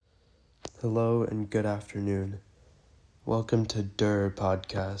Hello and good afternoon. Welcome to Der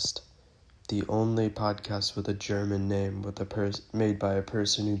Podcast, the only podcast with a German name made by a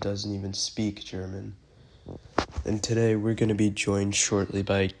person who doesn't even speak German. And today we're going to be joined shortly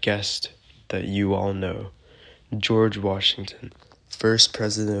by a guest that you all know, George Washington, first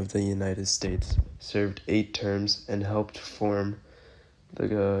president of the United States, served 8 terms and helped form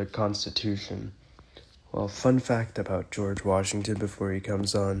the Constitution. Well, fun fact about George Washington before he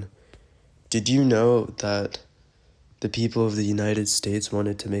comes on. Did you know that the people of the United States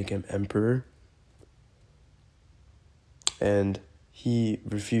wanted to make him emperor? And he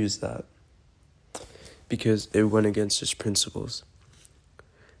refused that because it went against his principles.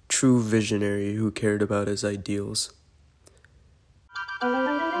 True visionary who cared about his ideals.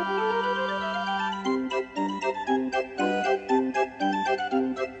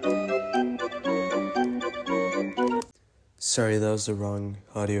 Sorry, that was the wrong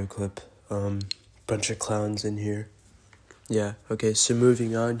audio clip. Bunch of clowns in here. Yeah, okay, so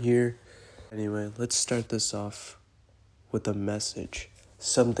moving on here. Anyway, let's start this off with a message.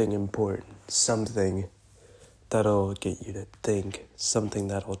 Something important. Something that'll get you to think. Something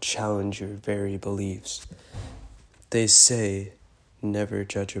that'll challenge your very beliefs. They say, never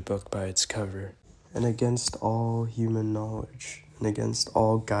judge a book by its cover. And against all human knowledge, and against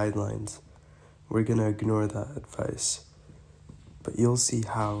all guidelines, we're gonna ignore that advice. But you'll see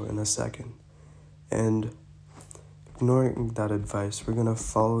how in a second. And ignoring that advice, we're going to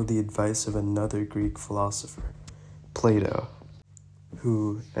follow the advice of another Greek philosopher, Plato,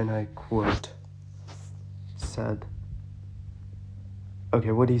 who, and I quote, said,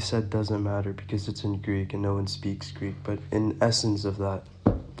 okay, what he said doesn't matter because it's in Greek and no one speaks Greek, but in essence of that,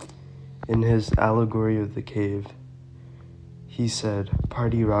 in his allegory of the cave, he said,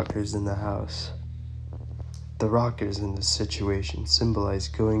 party rockers in the house. The rockers in this situation symbolize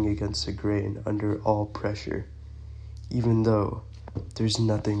going against the grain under all pressure, even though there's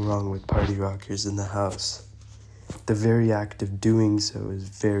nothing wrong with party rockers in the house. The very act of doing so is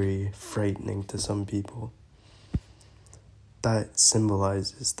very frightening to some people. That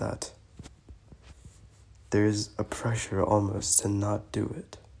symbolizes that there's a pressure almost to not do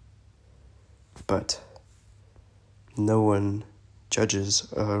it. But no one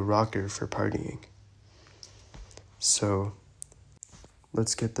judges a rocker for partying. So,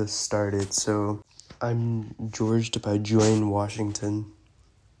 let's get this started. So, I'm joined by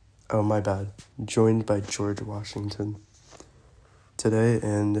joined by George Washington today,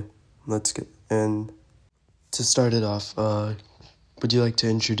 and to start it off, would you like to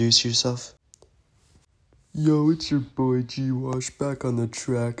introduce yourself? Yo, it's your boy G-Wash, back on the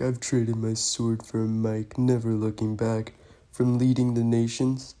track. I've traded my sword for a mic, never looking back. From leading the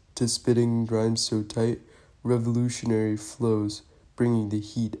nations to spitting rhymes so tight, revolutionary flows, bringing the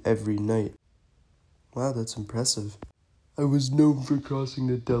heat every night. Wow, that's impressive. I was known for crossing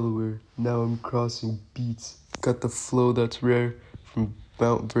the Delaware, now I'm crossing beats. Got the flow that's rare, from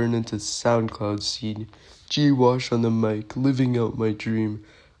Mount Vernon to SoundCloud scene. G-Wash on the mic, living out my dream.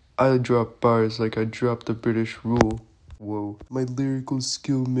 I drop bars like I dropped the British rule. Whoa, my lyrical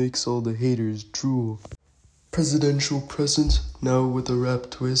skill makes all the haters drool. Presidential presence, now with a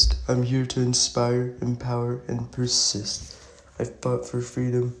rap twist. I'm here to inspire, empower, and persist. I fought for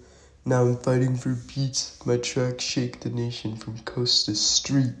freedom, now I'm fighting for beats. My tracks shake the nation from coast to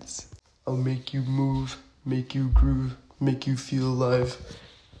streets. I'll make you move, make you groove, make you feel alive,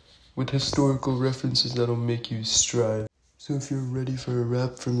 with historical references that'll make you strive. So if you're ready for a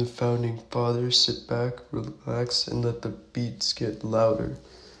rap from the founding fathers, sit back, relax, and let the beats get louder.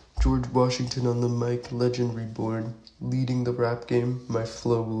 George Washington on the mic, legend reborn. Leading the rap game, my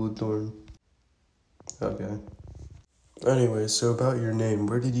flow will adorn. Okay. Anyway, so about your name,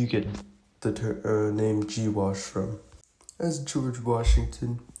 where did you get the name G-Wash from? As George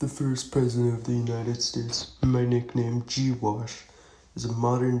Washington, the first president of the United States, my nickname G-Wash is a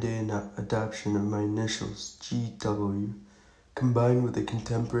modern-day adaptation of my initials, G-W. Combined with a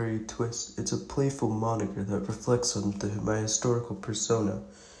contemporary twist, it's a playful moniker that reflects on my historical persona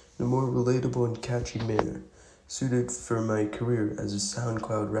in a more relatable and catchy manner, suited for my career as a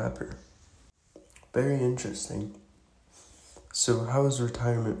SoundCloud rapper. Very interesting. So how was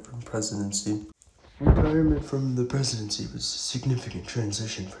retirement from presidency? Retirement from the presidency was a significant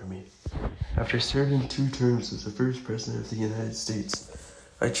transition for me. After serving 2 terms as the first president of the United States,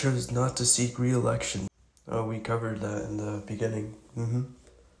 I chose not to seek re-election. We covered that in the beginning.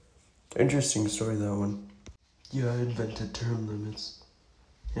 Interesting story, that one. Yeah, I invented term limits.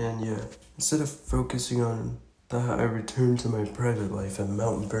 And yeah, instead of focusing on that, I returned to my private life at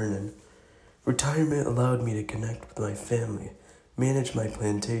Mount Vernon. Retirement allowed me to connect with my family, manage my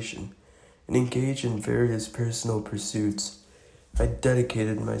plantation, and engage in various personal pursuits. I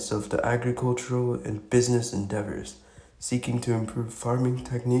dedicated myself to agricultural and business endeavors, seeking to improve farming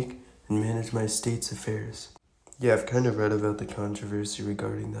technique and manage my state's affairs. Yeah, I've kind of read about the controversy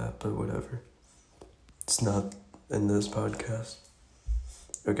regarding that, but whatever. It's not in this podcast.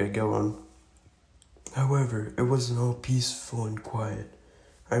 Okay, go on. However, it wasn't all peaceful and quiet.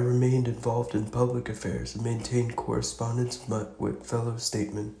 I remained involved in public affairs and maintained correspondence with fellow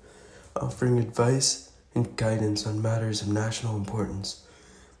statesmen, offering advice and guidance on matters of national importance.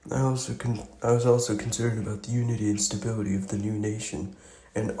 I was also concerned about the unity and stability of the new nation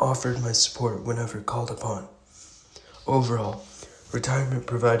and offered my support whenever called upon. Overall, retirement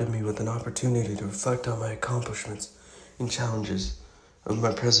provided me with an opportunity to reflect on my accomplishments and challenges of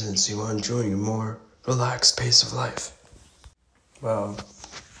my presidency while enjoying a more relaxed pace of life. Wow.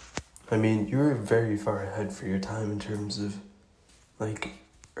 I mean, you were very far ahead for your time in terms of,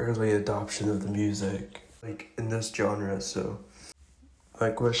 early adoption of the music, in this genre, so my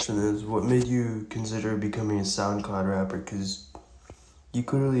question is, what made you consider becoming a SoundCloud rapper? Because you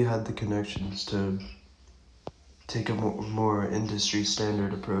clearly had the connections to take a more industry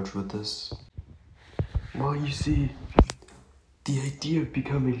standard approach with this. Well, you see, the idea of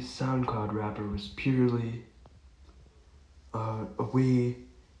becoming a SoundCloud rapper was purely a way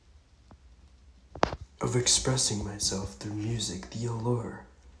of expressing myself through music, the allure,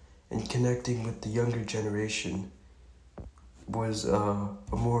 and connecting with the younger generation was a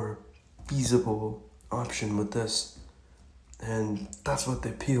more feasible option with this. And that's what the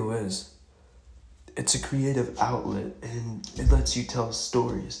appeal is. It's a creative outlet, and it lets you tell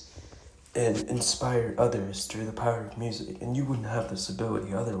stories and inspire others through the power of music, and you wouldn't have this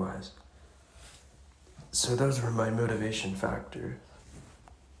ability otherwise. So those were my motivating factors.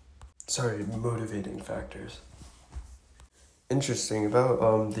 Interesting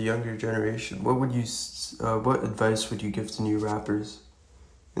about the younger generation. What advice would you give to new rappers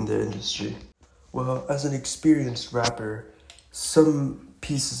in the industry? Well, as an experienced rapper, some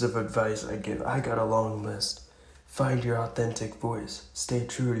pieces of advice I got a long list. Find your authentic voice, stay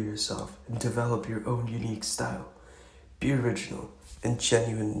true to yourself, and develop your own unique style. Be original and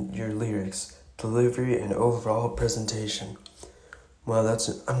genuine in your lyrics, delivery, and overall presentation. Well,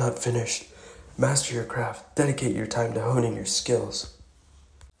 I'm not finished. Master your craft. Dedicate your time to honing your skills.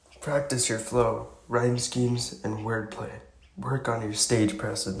 Practice your flow, rhyme schemes, and wordplay. Work on your stage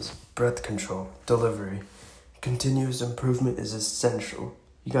presence, breath control, delivery. Continuous improvement is essential.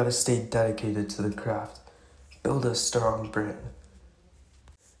 You gotta stay dedicated to the craft. Build a strong brand.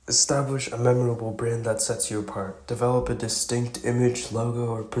 Establish a memorable brand that sets you apart. Develop a distinct image, logo,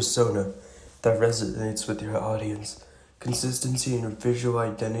 or persona that resonates with your audience. Consistency in your visual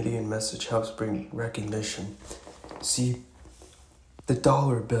identity and message helps bring recognition. See, the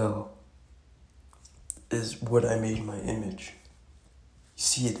dollar bill is what I made my image. You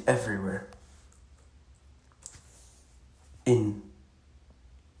see it everywhere. In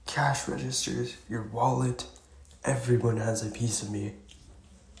cash registers, your wallet, everyone has a piece of me.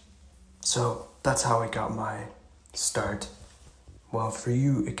 So that's how I got my start. While for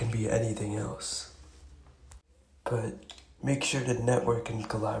you, it can be anything else. But make sure to network and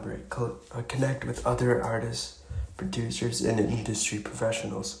collaborate. Connect with other artists, producers, and industry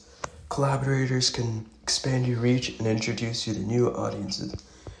professionals. Collaborators can expand your reach and introduce you to new audiences.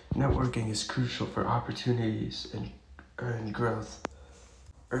 Networking is crucial for opportunities and growth.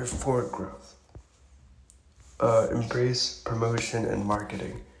 Embrace promotion and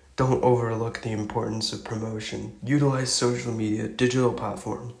marketing. Don't overlook the importance of promotion. Utilize social media, digital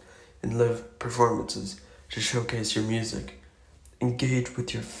platforms, and live performances to showcase your music. Engage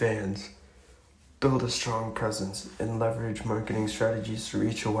with your fans. Build a strong presence and leverage marketing strategies to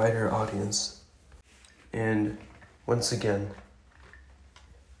reach a wider audience. And once again,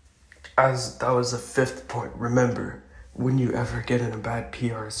 as that was the fifth point, remember, when you ever get in a bad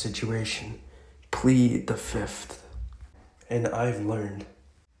PR situation, plead the fifth. And I've learned.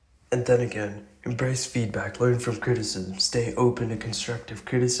 And then again, embrace feedback, learn from criticism, stay open to constructive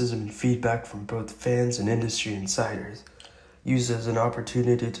criticism and feedback from both fans and industry insiders. Use it as an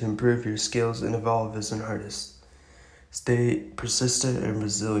opportunity to improve your skills and evolve as an artist. Stay persistent and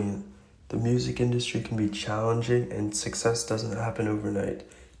resilient. The music industry can be challenging and success doesn't happen overnight.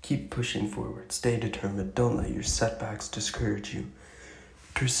 Keep pushing forward, stay determined, don't let your setbacks discourage you.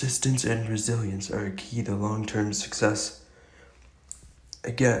 Persistence and resilience are a key to long-term success.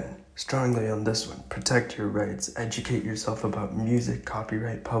 Again, strongly on this one, protect your rights, educate yourself about music,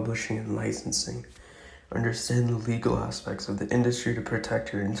 copyright, publishing, and licensing. Understand the legal aspects of the industry to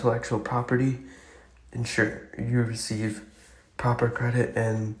protect your intellectual property. Ensure you receive proper credit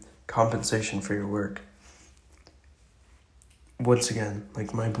and compensation for your work. Once again,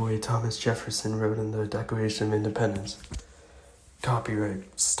 like my boy Thomas Jefferson wrote in the Declaration of Independence,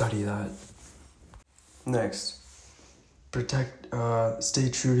 copyright, study that. Next, stay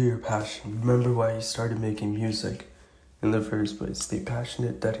true to your passion. Remember why you started making music in the first place. Stay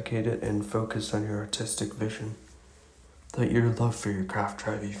passionate, dedicated, and focused on your artistic vision. Let your love for your craft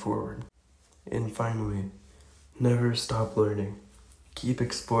drive you forward. And finally, never stop learning. Keep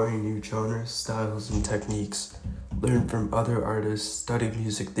exploring new genres, styles, and techniques. Learn from other artists, study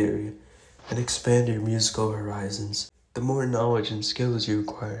music theory, and expand your musical horizons. The more knowledge and skills you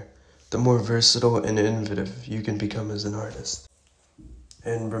acquire, the more versatile and innovative you can become as an artist.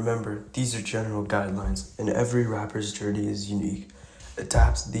 And remember, these are general guidelines, and every rapper's journey is unique.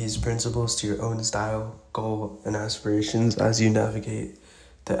 Adapt these principles to your own style, goal, and aspirations as you navigate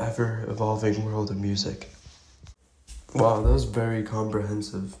the ever-evolving world of music. Wow, that was very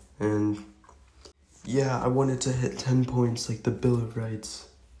comprehensive, and yeah, I wanted to hit 10 points like the Bill of Rights,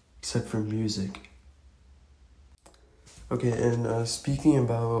 except for music. Okay, and speaking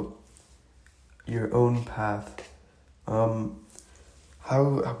about your own path,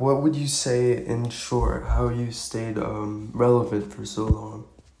 what would you say in short, how you stayed relevant for so long?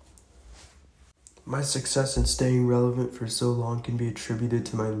 My success in staying relevant for so long can be attributed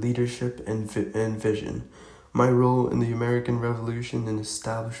to my leadership and vision, my role in the American Revolution and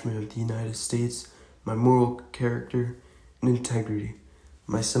establishment of the United States, my moral character and integrity,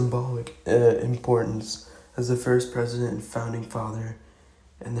 my symbolic importance as the first president and founding father,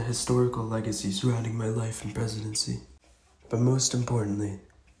 and the historical legacy surrounding my life and presidency. But most importantly,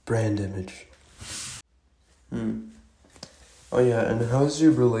 brand image. Oh yeah, and how's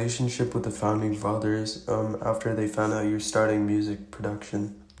your relationship with the founding fathers after they found out you're starting music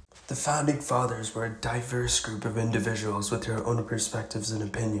production? The founding fathers were a diverse group of individuals with their own perspectives and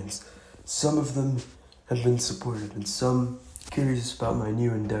opinions. Some of them had been supportive and some curious about my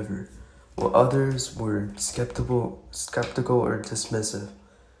new endeavor, while others were skeptical or dismissive.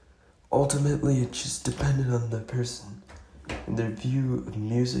 Ultimately, it just depended on the person and their view of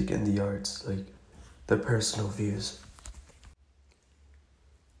music and the arts, like their personal views.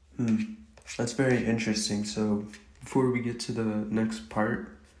 That's very interesting. So before we get to the next part,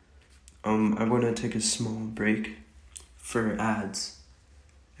 I want to take a small break for ads,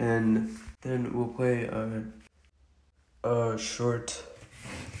 and then we'll play a short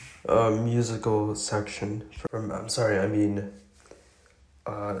musical section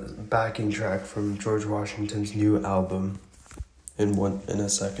backing track from George Washington's new album in a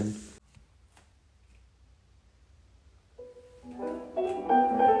second.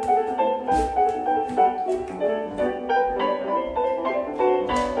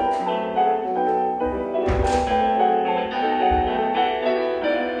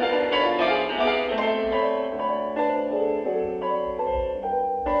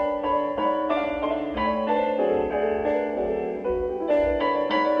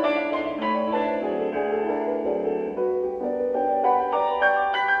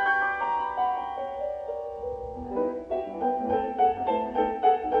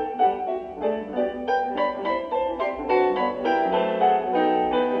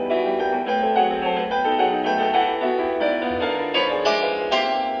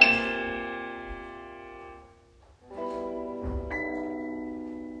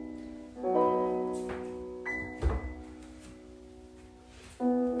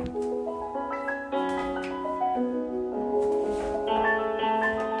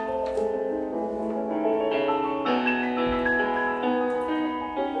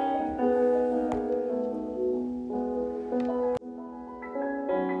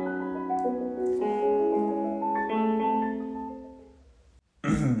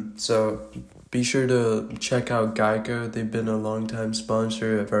 So be sure to check out Geico. They've been a long-time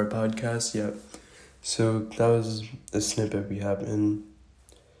sponsor of our podcast. Yeah. So that was a snippet we have. And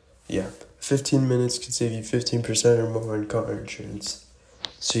yeah, 15 minutes could save you 15% or more on car insurance.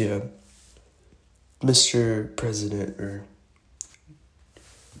 So yeah, Mr. President or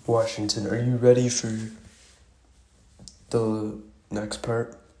Washington, are you ready for the next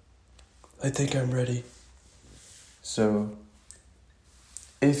part? I think I'm ready. So,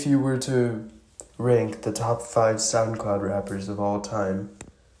 if you were to rank the top 5 SoundCloud rappers of all time,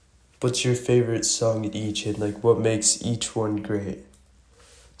 what's your favorite song in each and like what makes each one great?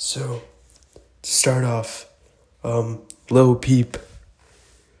 So, to start off, Lil Peep.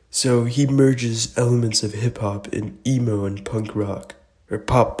 So he merges elements of hip hop and emo and punk rock, or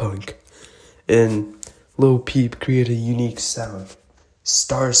pop punk. And Lil Peep created a unique sound.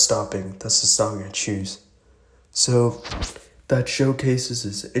 Star Stopping, that's the song I choose. So that showcases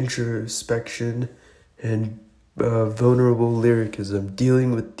his introspection and vulnerable lyricism,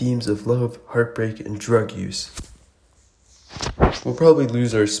 dealing with themes of love, heartbreak, and drug use. We'll probably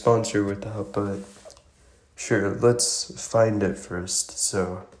lose our sponsor with that, but sure, let's find it first.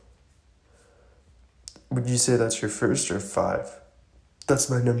 So, would you say that's your first or 5? That's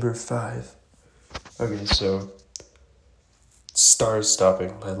my number 5. Okay, so Star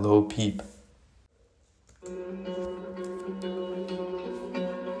Stopping by Lil Peep.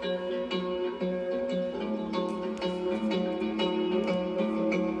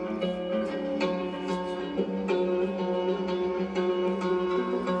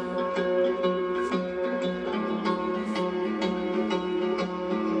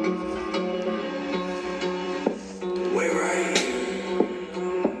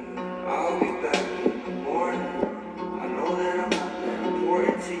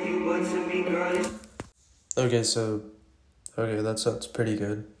 Okay, that sounds pretty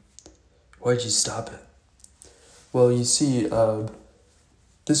good. Why'd you stop it? Well, you see,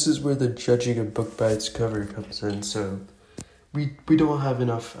 this is where the judging a book by its cover comes in, so we don't have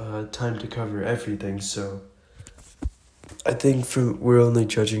enough time to cover everything, so I think we're only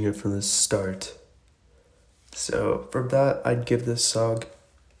judging it from the start. So from that, I'd give this song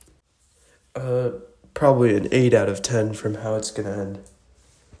probably an 8 out of 10 from how it's gonna end.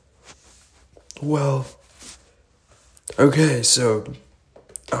 Well, okay, so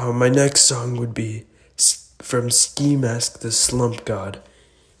my next song would be from Ski Mask, the Slump God.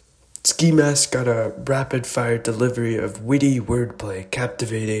 Ski Mask got a rapid-fire delivery of witty wordplay,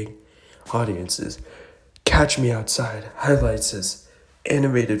 captivating audiences. Catch Me Outside highlights his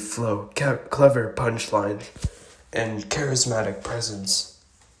animated flow, clever punchlines, and charismatic presence.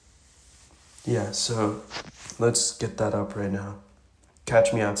 Yeah, so let's get that up right now.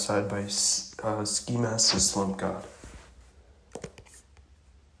 Catch Me Outside by Ski Mask, the Slump God.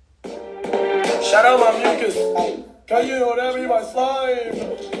 Shout out my mucus. Can you whatever you my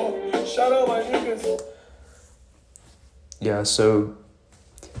slime? Shout out my mucus. Yeah, so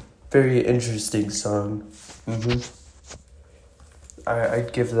very interesting song.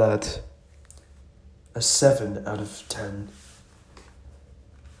 I'd give that a 7 out of 10.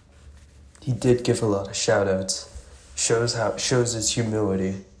 He did give a lot of shout outs. Shows his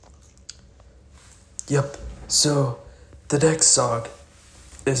humility. Yep, so the next song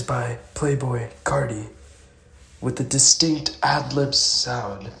is by Playboy Carti with a distinct ad-lib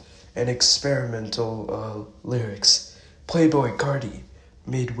sound and experimental lyrics. Playboy Carti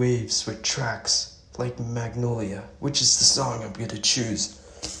made waves with tracks like Magnolia, which is the song I'm gonna choose.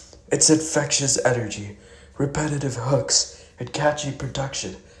 Its infectious energy, repetitive hooks, and catchy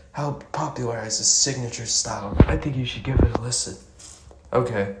production helped popularize his signature style. I think you should give it a listen.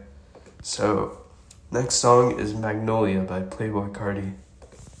 Okay, so next song is Magnolia by Playboy Carti.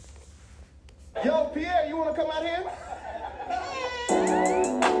 Yo, Pierre, you wanna come out here?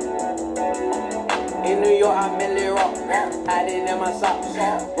 In New York, I mainly rock. I did in my socks.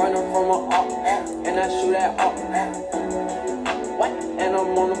 Running from a up, and I shoot that up. What? And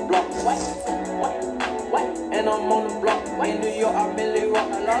I'm on the block. What? And I'm on the block. In New York, I mainly rock.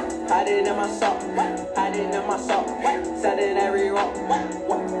 I did in my socks. I did in my socks. Said it every rock.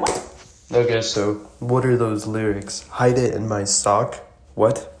 What? Okay, so what are those lyrics? Hide it in my sock?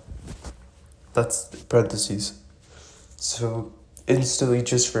 What? That's parentheses. So instantly,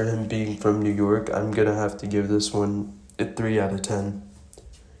 just for him being from New York, I'm gonna have to give this one a 3 out of 10.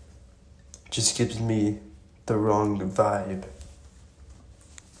 Just gives me the wrong vibe.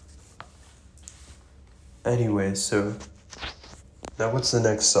 Anyway, so now what's the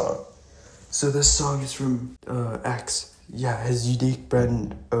next song? So this song is from X. Yeah, his unique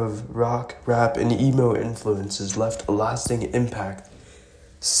blend of rock, rap, and emo influences left a lasting impact.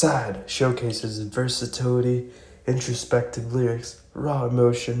 Sad showcases his versatility, introspective lyrics, raw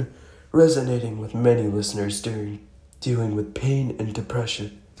emotion, resonating with many listeners during dealing with pain and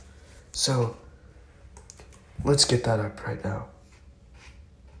depression. So, let's get that up right now.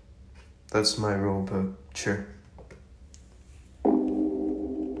 That's my role, but sure.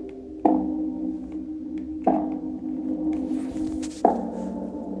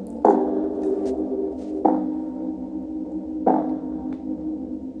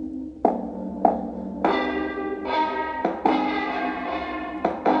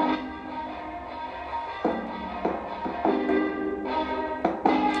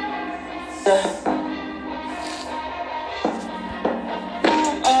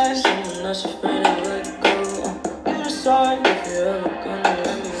 Suicide if you ever gonna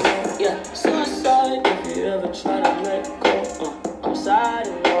let me go. Yeah, suicide if you ever try to let go. I'm sad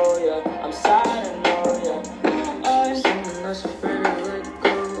and know, yeah. I'm sad and know, yeah. Someone else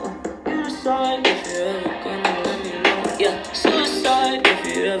suicide if you ever gonna let me know. Yeah, suicide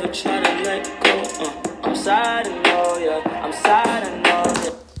if you ever try to let go. I'm sad, I know, yeah. I'm sad, I know,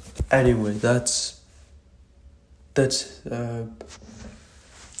 yeah. Anyway, that's a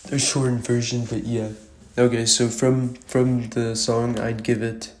shortened version, but yeah. Okay, so from the song, I'd give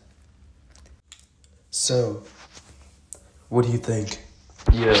it. So, what do you think?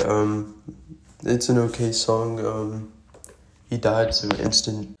 Yeah, it's an okay song. He died, so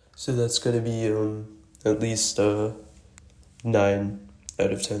instant. So that's gonna be at least 9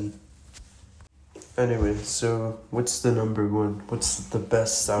 out of 10. Anyway, so what's the number one? What's the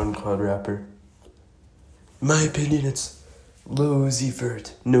best SoundCloud rapper? In my opinion, it's Lil Uzi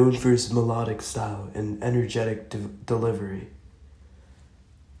Vert, known for his melodic style and energetic delivery.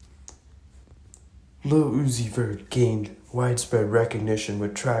 Lil Uzi Vert gained widespread recognition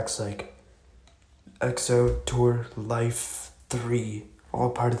with tracks like EXO, Tour, Life, 3, all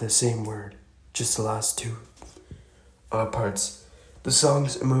part of the same word, just the last two parts. The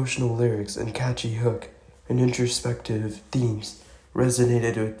song's emotional lyrics and catchy hook and introspective themes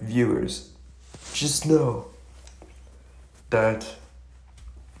resonated with viewers. Just know that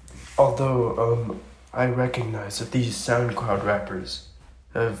although I recognize that these SoundCloud rappers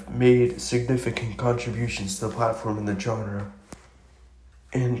have made significant contributions to the platform and the genre,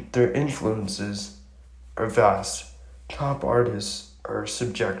 and their influences are vast, top artists are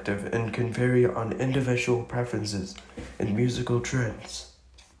subjective and can vary on individual preferences and musical trends.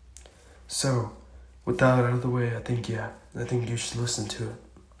 So, with that out of the way, I think you should listen to it.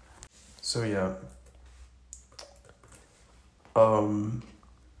 So yeah.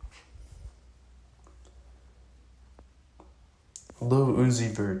 Lil Uzi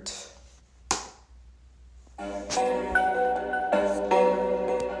Vert.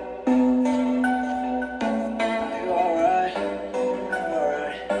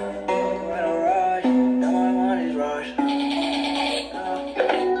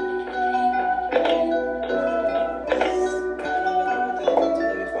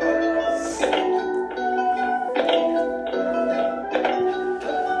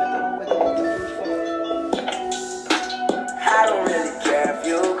 I don't really care if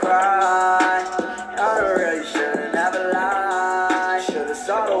you cry. I really shouldn't ever lie. Should've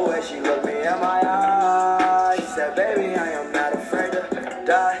saw the way she looked me in my eyes. She said, baby, I am not afraid to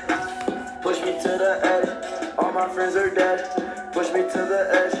die. Push me to the edge, all my friends are dead. Push me to the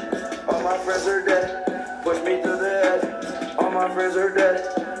edge, all my friends are dead. Push me to the edge, all my friends are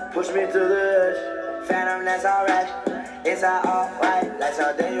dead. Push me to the edge. Phantom, that's alright. It's all white, like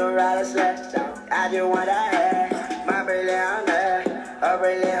something you ride a sled. I just want that head. My brilliant, I'm mad. A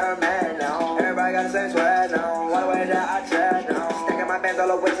brilliant, I'm mad now. Everybody got the same sweat now. One way that I tread now. Stacking my bands all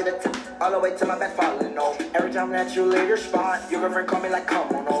the way to the top. All the way to my bed falling, no. Every time that you leave your spot, your girlfriend call me like, come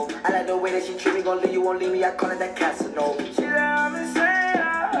on, no. I like the way that she treat me, gon' leave you, won't leave me. I call it that casino. She let I'm insane,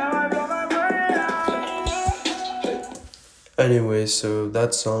 I blow my brain out. Anyway, so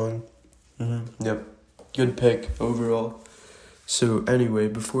that song, yep, good pick overall. So anyway,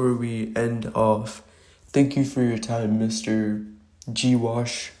 before we end off, thank you for your time, Mr. G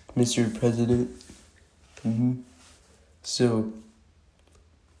Wash, Mr. President. So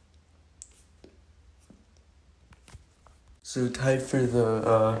time for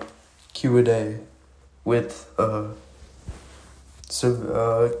the Q&A with some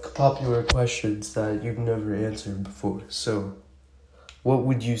popular questions that you've never answered before. So, what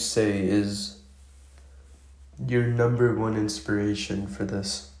would you say is your number one inspiration for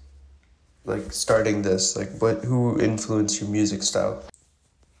this? Like, starting this, like, who influenced your music style?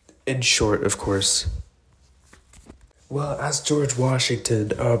 In short, of course. Well, as George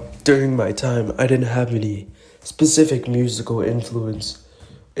Washington, during my time, I didn't have any specific musical influence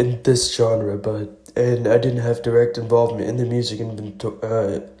in this genre, and I didn't have direct involvement in the music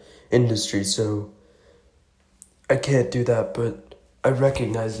industry, so I can't do that, but I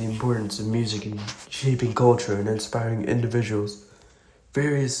recognize the importance of music in shaping culture and inspiring individuals.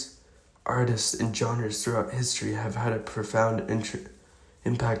 Various artists and genres throughout history have had a profound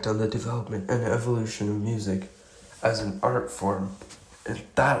impact on the development and evolution of music as an art form, and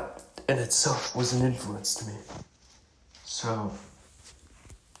that in itself was an influence to me. So,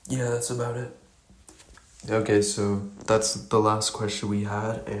 yeah, that's about it. Okay, so that's the last question we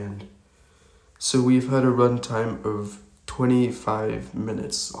had, and so we've had a runtime of 25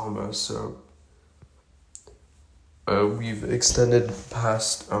 minutes almost, so we've extended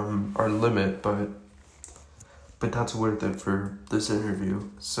past our limit, but that's worth it for this interview.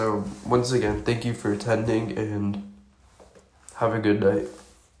 So once again, thank you for attending, and have a good night.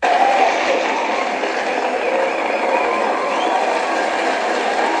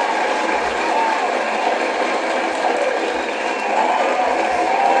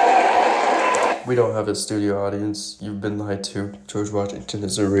 We don't have a studio audience. You've been lied to. George Washington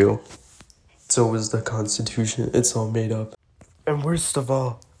isn't real. So is the Constitution. It's all made up. And worst of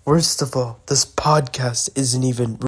all, this podcast isn't even